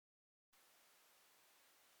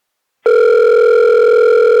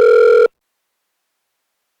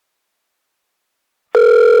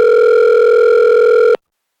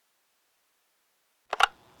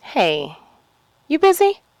Hey, you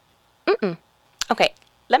busy? Mm-mm. Okay,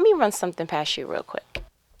 let me run something past you real quick.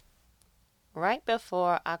 Right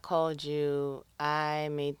before I called you, I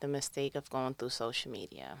made the mistake of going through social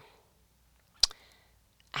media.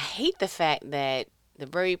 I hate the fact that the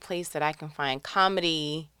very place that I can find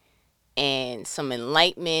comedy and some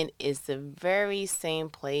enlightenment is the very same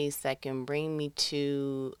place that can bring me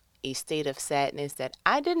to a state of sadness that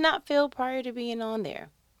I did not feel prior to being on there.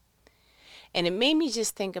 And it made me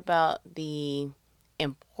just think about the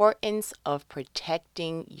importance of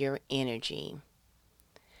protecting your energy.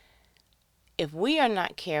 If we are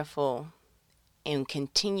not careful and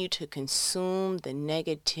continue to consume the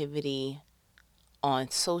negativity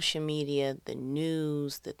on social media, the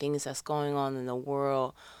news, the things that's going on in the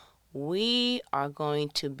world, we are going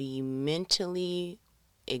to be mentally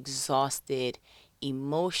exhausted,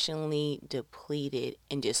 emotionally depleted,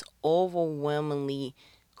 and just overwhelmingly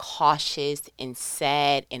cautious and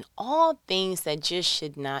sad, and all things that just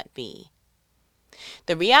should not be.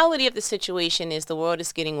 The reality of the situation is the world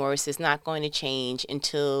is getting worse. It's not going to change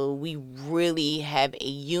until we really have a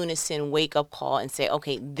unison wake up call and say,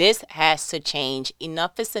 okay, this has to change.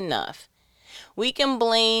 Enough is enough. We can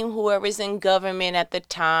blame whoever's in government at the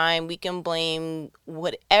time. We can blame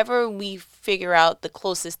whatever we figure out the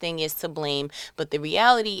closest thing is to blame. But the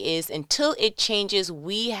reality is, until it changes,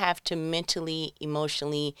 we have to mentally,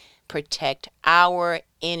 emotionally protect our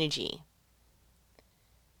energy.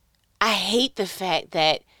 I hate the fact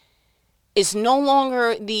that it's no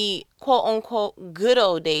longer the quote unquote good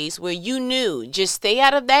old days where you knew just stay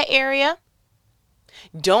out of that area.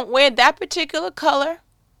 Don't wear that particular color.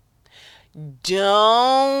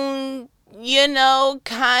 Don't,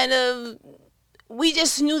 kind of, we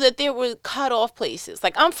just knew that there were cut off places.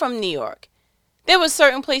 Like, I'm from New York. There were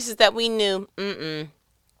certain places that we knew,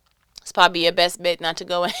 it's probably your best bet not to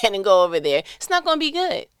go ahead and go over there. It's not going to be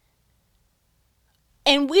good.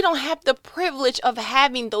 And we don't have the privilege of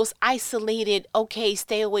having those isolated, okay,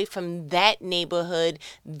 stay away from that neighborhood,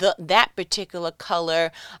 that particular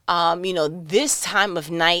color. This time of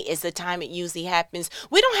night is the time it usually happens.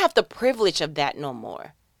 We don't have the privilege of that no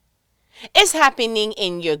more. It's happening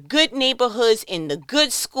in your good neighborhoods, in the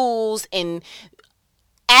good schools, in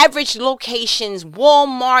average locations,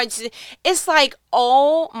 Walmarts. It's like,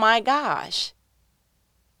 oh my gosh.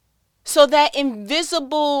 So that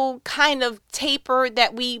invisible kind of taper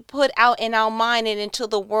that we put out in our mind and into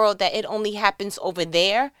the world, that it only happens over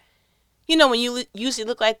there. When you usually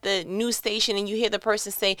look like the news station and you hear the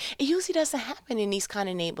person say, it usually doesn't happen in these kind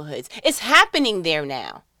of neighborhoods. It's happening there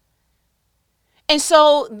now. And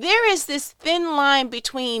so there is this thin line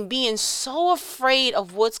between being so afraid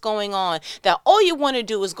of what's going on that all you want to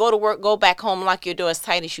do is go to work, go back home, lock your door as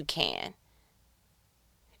tight as you can.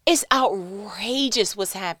 It's outrageous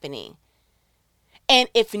what's happening. And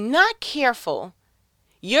if not careful,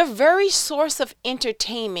 your very source of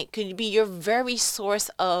entertainment could be your very source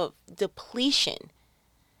of depletion.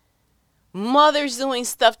 Mothers doing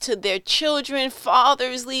stuff to their children,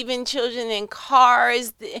 fathers leaving children in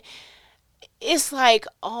cars. It's like,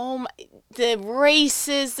 the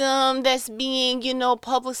racism that's being,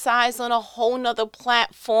 publicized on a whole nother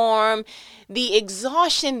platform. The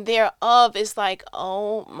exhaustion thereof is like,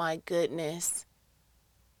 oh my goodness.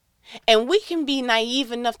 And we can be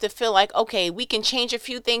naive enough to feel like, okay, we can change a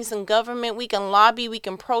few things in government. We can lobby, we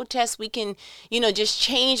can protest, we can, just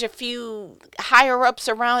change a few higher ups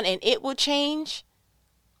around and it will change.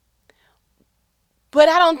 But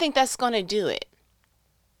I don't think that's going to do it.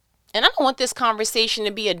 And I don't want this conversation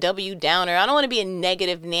to be a W downer. I don't want to be a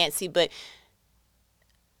negative Nancy, but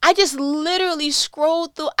I just literally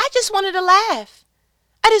scrolled through. I just wanted to laugh.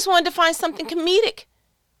 I just wanted to find something comedic,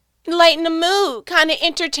 lighten the mood, kind of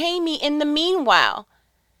entertain me in the meanwhile.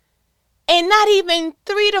 And not even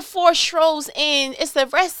 3 to 4 strolls in, it's a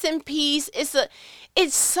rest in peace.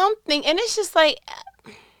 It's something. And it's just like,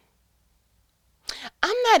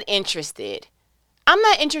 I'm not interested. I'm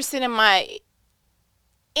not interested in my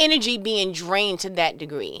energy being drained to that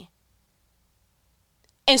degree.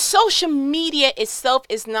 And social media itself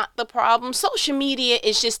is not the problem. Social media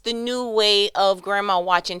is just the new way of grandma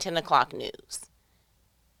watching 10 o'clock news.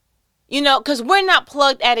 Because we're not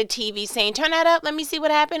plugged at a TV saying, turn that up, let me see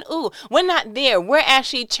what happened. Ooh, we're not there. We're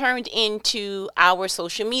actually turned into our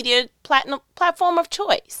social media platform of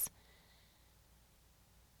choice.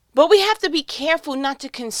 But we have to be careful not to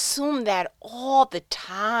consume that all the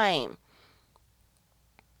time.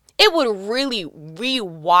 It would really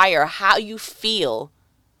rewire how you feel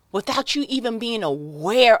without you even being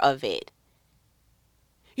aware of it.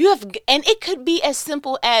 And it could be as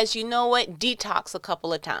simple as, detox a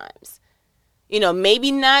couple of times.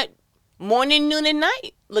 Maybe not Morning, noon, and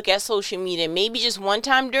night. Look at social media. Maybe just one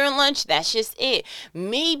time during lunch. That's just it.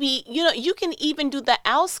 Maybe, you can even do the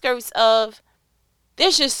outskirts of,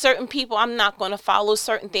 there's just certain people I'm not going to follow,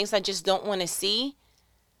 certain things I just don't want to see.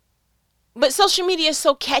 But social media is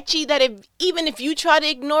so catchy that even if you try to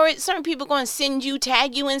ignore it, certain people are going to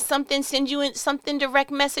tag you in something, send you in something,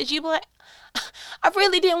 direct message. You be like, I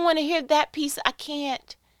really didn't want to hear that piece. I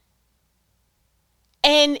can't.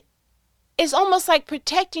 And it's almost like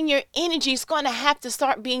protecting your energy is going to have to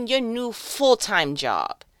start being your new full-time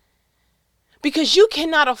job. Because you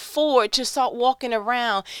cannot afford to start walking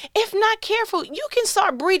around. If not careful, you can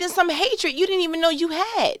start breeding some hatred you didn't even know you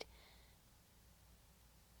had.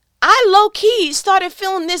 I low-key started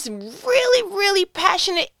feeling this really, really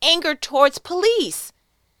passionate anger towards police.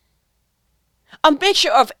 A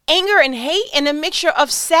mixture of anger and hate and a mixture of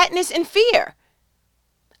sadness and fear.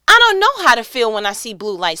 I don't know how to feel when I see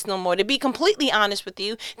blue lights no more, to be completely honest with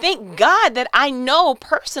you. Thank God that I know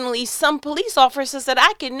personally some police officers that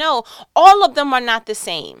I can know. All of them are not the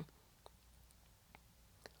same.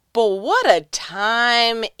 But what a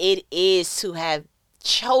time it is to have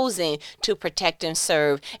chosen to protect and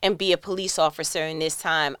serve and be a police officer in this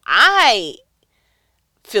time. I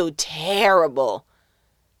feel terrible.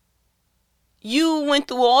 You went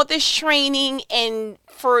through all this training, and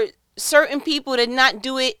for certain people to not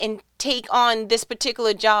do it and take on this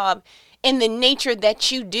particular job in the nature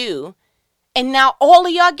that you do, and now all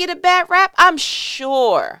of y'all get a bad rap, I'm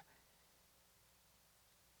sure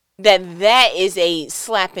that is a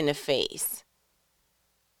slap in the face.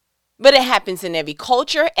 But it happens in every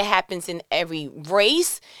culture. It happens in every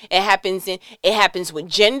race. It happens with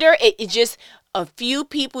gender. It just, a few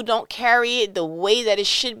people don't carry it the way that it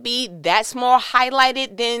should be. That's more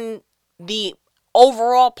highlighted than the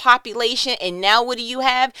overall population. And now what do you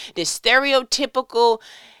have? The stereotypical,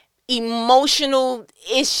 emotional,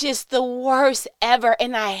 it's just the worst ever.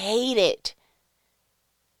 And I hate it.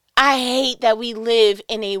 I hate that we live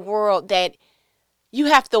in a world that you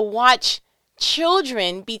have to watch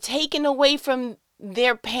children be taken away from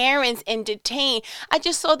their parents and detained. I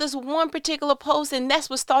just saw this one particular post, and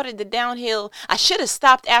that's what started the downhill. I should have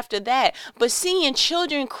stopped after that. But seeing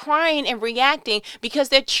children crying and reacting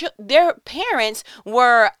because their parents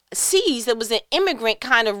were seized. It was an immigrant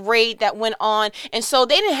kind of raid that went on, and so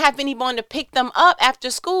they didn't have anyone to pick them up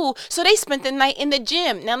after school, so they spent the night in the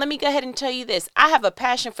gym. Now let me go ahead and tell you this. I have a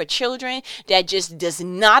passion for children that just does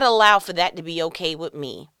not allow for that to be okay with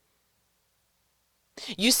me.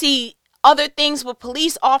 You see other things with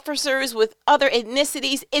police officers, with other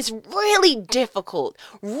ethnicities. It's really difficult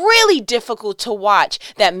to watch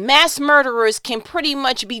that mass murderers can pretty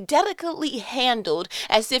much be delicately handled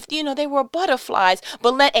as if, they were butterflies,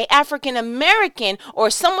 but let an African American or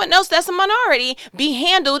someone else that's a minority be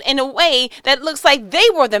handled in a way that looks like they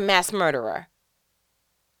were the mass murderer.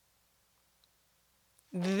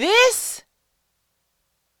 This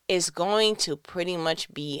is going to pretty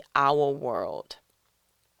much be our world.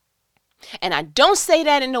 And I don't say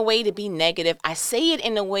that in a way to be negative. I say it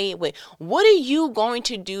in a way with, what are you going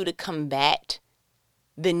to do to combat?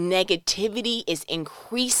 The negativity is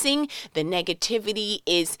increasing. The negativity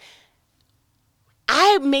is,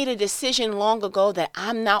 I made a decision long ago that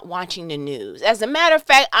I'm not watching the news. As a matter of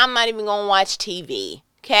fact, I'm not even going to watch TV.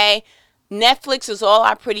 Okay? Netflix is all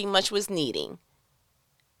I pretty much was needing.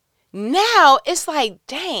 Now it's like,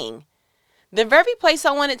 dang, the very place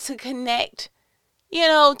I wanted to connect,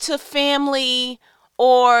 to family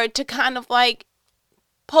or to kind of like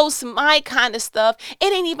post my kind of stuff,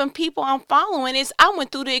 it ain't even people I'm following. I went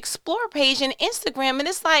through the explore page in Instagram, and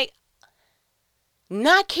it's like,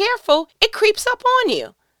 not careful, it creeps up on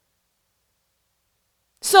you.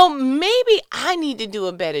 So maybe I need to do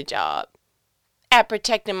a better job at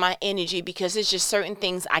protecting my energy, because it's just certain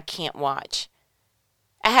things I can't watch.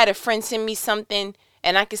 I had a friend send me something,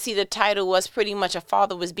 and I could see the title was pretty much a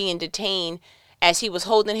father was being detained as he was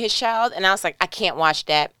holding his child. And I was like, I can't watch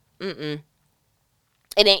that. It's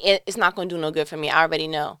not going to do no good for me. I already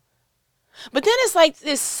know. But then it's like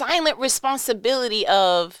this silent responsibility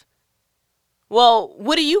of, well,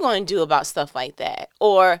 what are you going to do about stuff like that?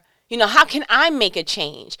 Or, how can I make a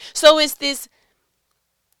change? So it's this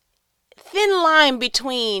thin line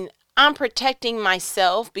between, I'm protecting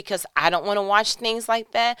myself because I don't want to watch things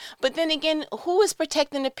like that. But then again, who is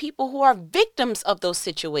protecting the people who are victims of those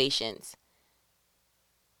situations?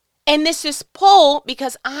 And this is pull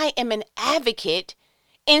because I am an advocate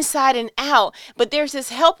inside and out. But there's this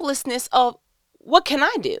helplessness of, what can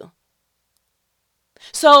I do?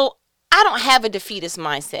 So I don't have a defeatist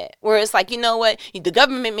mindset where it's like, you know what, the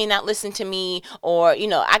government may not listen to me, or,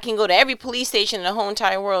 I can go to every police station in the whole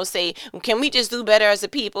entire world, say, can we just do better as a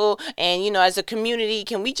people? And, as a community,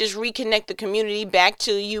 can we just reconnect the community back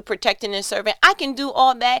to you protecting and serving? I can do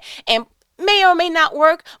all that, and may or may not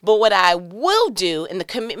work. But what I will do, and the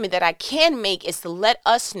commitment that I can make, is to let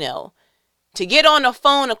us know, to get on the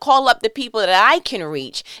phone and call up the people that I can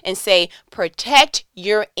reach and say, protect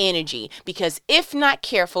your energy. Because if not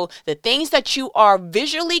careful, the things that you are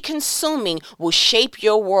visually consuming will shape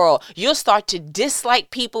your world. You'll start to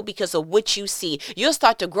dislike people because of what you see. You'll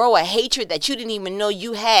start to grow a hatred that you didn't even know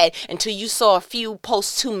you had until you saw a few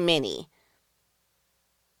posts too many.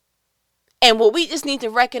 And what we just need to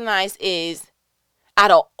recognize is,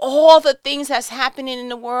 out of all the things that's happening in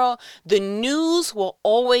the world, the news will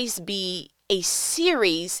always be a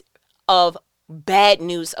series of bad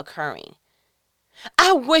news occurring.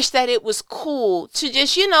 I wish that it was cool to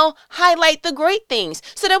just, highlight the great things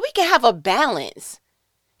so that we can have a balance.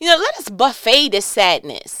 Let us buffet this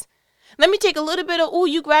sadness. Let me take a little bit of, oh,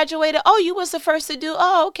 you graduated. Oh, you was the first to do.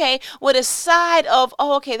 Oh, okay. With a side of,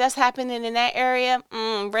 oh, okay, that's happening in that area.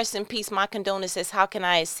 Rest in peace. My condolences. How can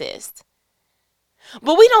I assist?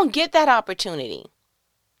 But we don't get that opportunity.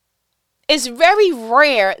 It's very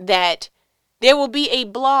rare that there will be a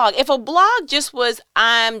blog. If a blog just was,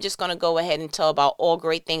 I'm just going to go ahead and tell about all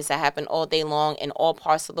great things that happen all day long in all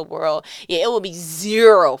parts of the world, it will be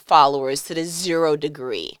 0 followers to the 0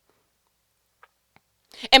 degree.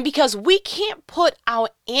 And because we can't put our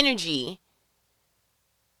energy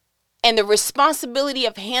and the responsibility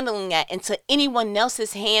of handling that into anyone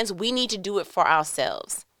else's hands, we need to do it for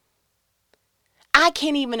ourselves. I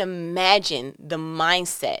can't even imagine the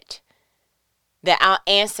mindset that our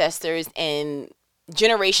ancestors and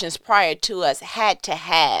generations prior to us had to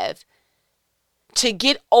have to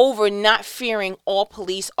get over not fearing all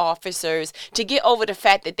police officers, to get over the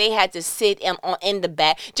fact that they had to sit in the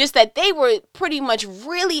back, just that they were pretty much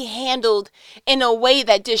really handled in a way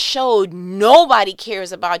that just showed nobody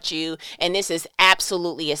cares about you, and this is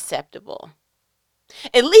absolutely acceptable.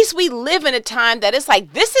 At least we live in a time that it's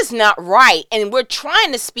like, this is not right, and we're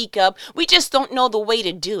trying to speak up, we just don't know the way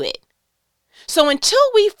to do it. So until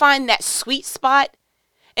we find that sweet spot,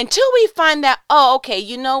 until we find that, oh, okay,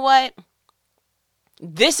 you know what?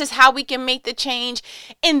 This is how we can make the change.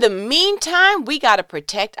 In the meantime, we got to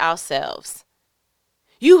protect ourselves.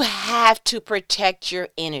 You have to protect your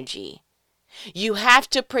energy. You have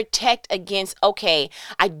to protect against, okay,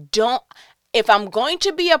 if I'm going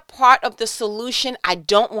to be a part of the solution, I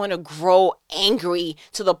don't want to grow angry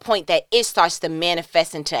to the point that it starts to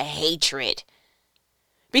manifest into hatred.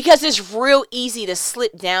 Because it's real easy to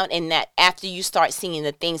slip down in that after you start seeing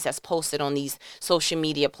the things that's posted on these social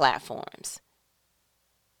media platforms.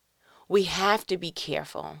 We have to be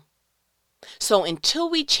careful. So until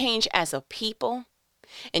we change as a people,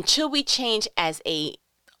 until we change as a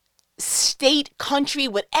state, country,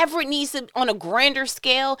 whatever it needs to on a grander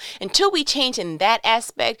scale, until we change in that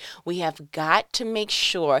aspect, we have got to make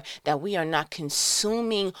sure that we are not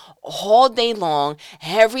consuming all day long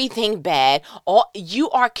everything bad. You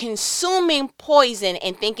are consuming poison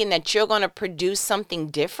and thinking that you're going to produce something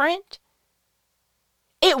different.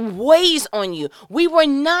 It weighs on you. We were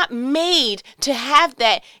not made to have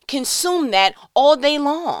that, consume that all day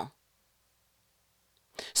long.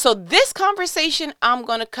 So this conversation, I'm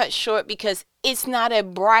going to cut short because it's not a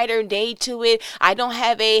brighter day to it. I don't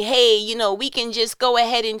have hey, we can just go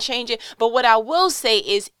ahead and change it. But what I will say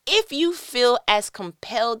is, if you feel as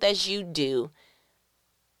compelled as you do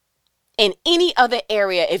in any other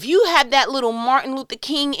area, if you have that little Martin Luther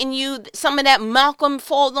King in you, some of that Malcolm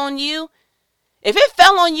falls on you, if it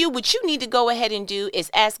fell on you, what you need to go ahead and do is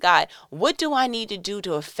ask God, what do I need to do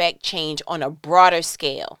to affect change on a broader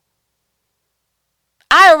scale?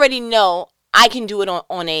 I already know I can do it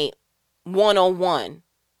on a one-on-one,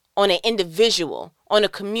 on an individual, on a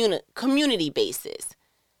community basis.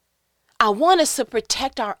 I want us to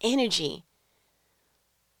protect our energy.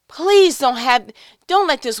 Please don't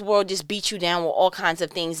let this world just beat you down with all kinds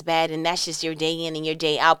of things bad, and that's just your day in and your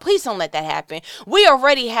day out. Please don't let that happen. We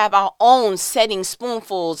already have our own setting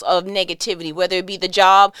spoonfuls of negativity, whether it be the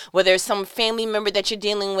job, whether it's some family member that you're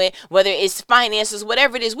dealing with, whether it's finances,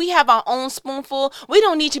 whatever it is. We have our own spoonful. We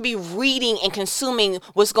don't need to be reading and consuming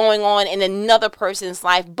what's going on in another person's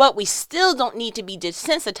life, but we still don't need to be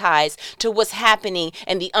desensitized to what's happening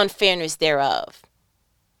and the unfairness thereof.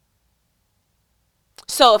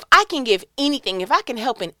 So if I can give anything, if I can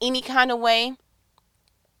help in any kind of way,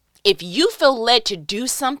 if you feel led to do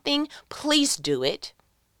something, please do it.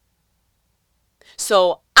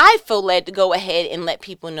 So I feel led to go ahead and let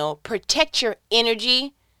people know, protect your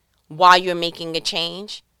energy while you're making a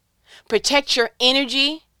change. Protect your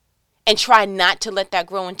energy and try not to let that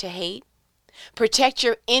grow into hate. Protect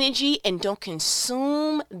your energy and don't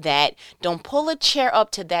consume that. Don't pull a chair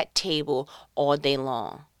up to that table all day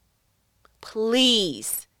long.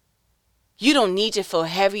 Please. You don't need to feel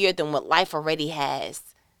heavier than what life already has.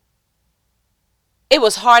 It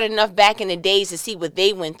was hard enough back in the days to see what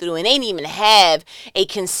they went through, and they didn't even have a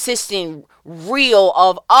consistent reel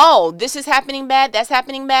of, oh, this is happening bad, that's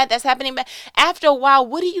happening bad, that's happening bad. After a while,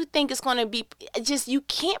 what do you think is going to be? Just, you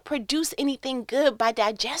can't produce anything good by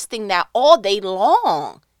digesting that all day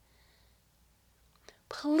long.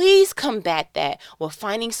 Please combat that with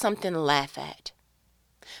finding something to laugh at.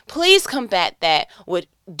 Please combat that with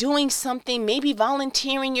doing something, maybe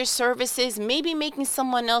volunteering your services, maybe making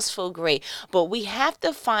someone else feel great. But we have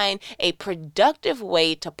to find a productive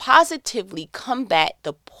way to positively combat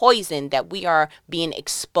the poison that we are being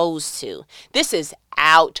exposed to. This is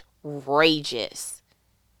outrageous.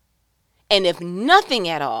 And if nothing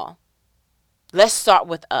at all, let's start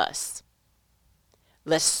with us.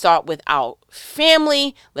 Let's start with our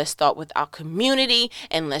family. Let's start with our community.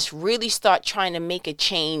 And let's really start trying to make a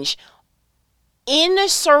change. Inner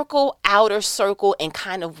circle, outer circle, and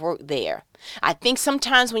kind of work there. I think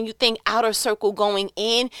sometimes when you think outer circle going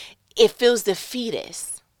in, it feels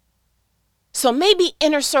defeatist. So maybe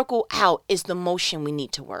inner circle out is the motion we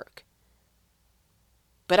need to work.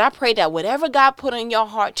 But I pray that whatever God put on your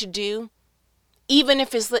heart to do, even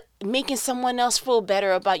if it's making someone else feel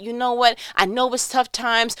better about, you know what, I know it's tough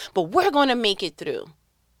times, but we're going to make it through.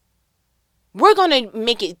 We're going to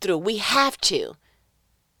make it through. We have to.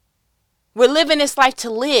 We're living this life to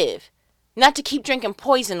live, not to keep drinking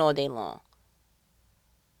poison all day long.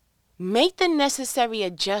 Make the necessary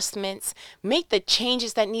adjustments. Make the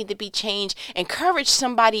changes that need to be changed. Encourage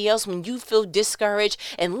somebody else when you feel discouraged.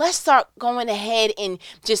 And let's start going ahead and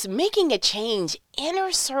just making a change.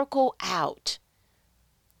 Inner circle out.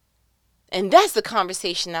 And that's the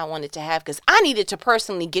conversation I wanted to have, because I needed to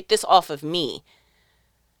personally get this off of me.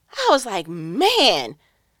 I was like, man,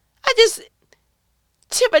 I just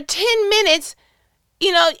took 10 minutes,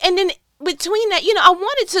 and then between that, I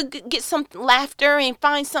wanted to get some laughter and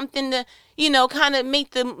find something to, kind of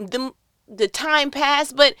make the time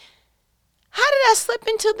pass. But how did I slip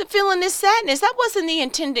into the feeling this sadness? That wasn't the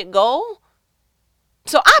intended goal.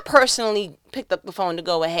 So I personally picked up the phone to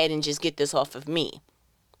go ahead and just get this off of me.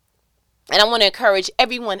 And I want to encourage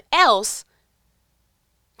everyone else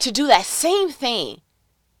to do that same thing.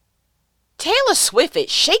 Taylor Swift it,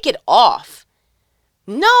 shake it off.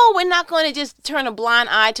 No, we're not going to just turn a blind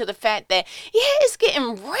eye to the fact that, yeah, it's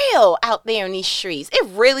getting real out there in these streets. It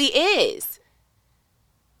really is.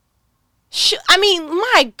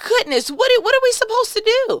 My goodness, what are we supposed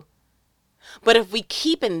to do? But if we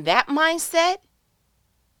keep in that mindset,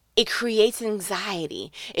 it creates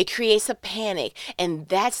anxiety. It creates a panic. And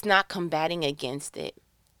that's not combating against it.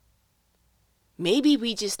 Maybe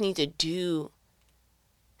we just need to do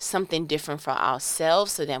something different for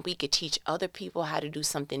ourselves so that we could teach other people how to do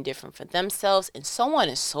something different for themselves, and so on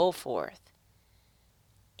and so forth.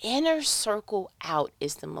 Inner circle out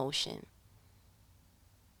is the motion.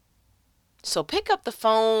 So pick up the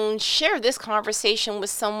phone, share this conversation with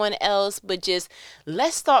someone else, but just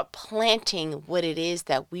let's start planting what it is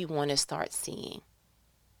that we want to start seeing.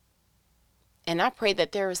 And I pray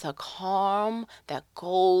that there is a calm that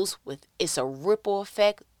goes with, it's a ripple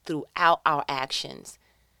effect throughout our actions.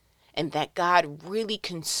 And that God really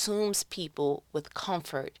consumes people with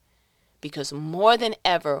comfort, because more than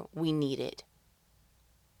ever we need it.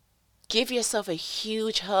 Give yourself a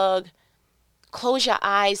huge hug. Close your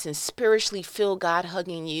eyes and spiritually feel God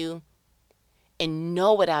hugging you. And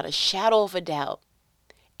know without a shadow of a doubt,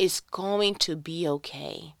 it's going to be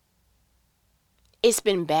okay. It's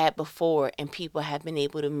been bad before and people have been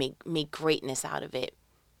able to make greatness out of it.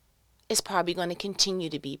 It's probably going to continue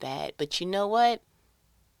to be bad. But you know what?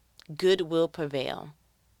 Good will prevail.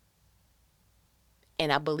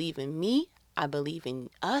 And I believe in me. I believe in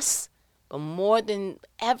us. But more than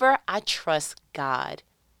ever, I trust God.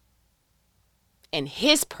 And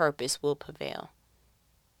His purpose will prevail.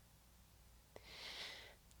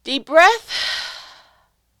 Deep breath.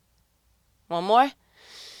 One more.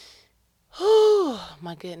 Oh,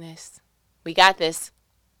 my goodness. We got this,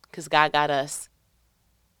 because God got us.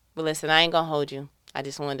 But listen, I ain't going to hold you. I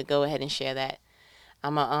just wanted to go ahead and share that.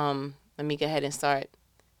 Let me go ahead and start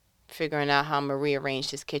figuring out how I'm going to rearrange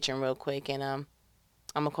this kitchen real quick. And I'm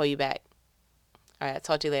going to call you back. All right, I'll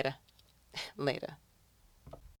talk to you later. Later.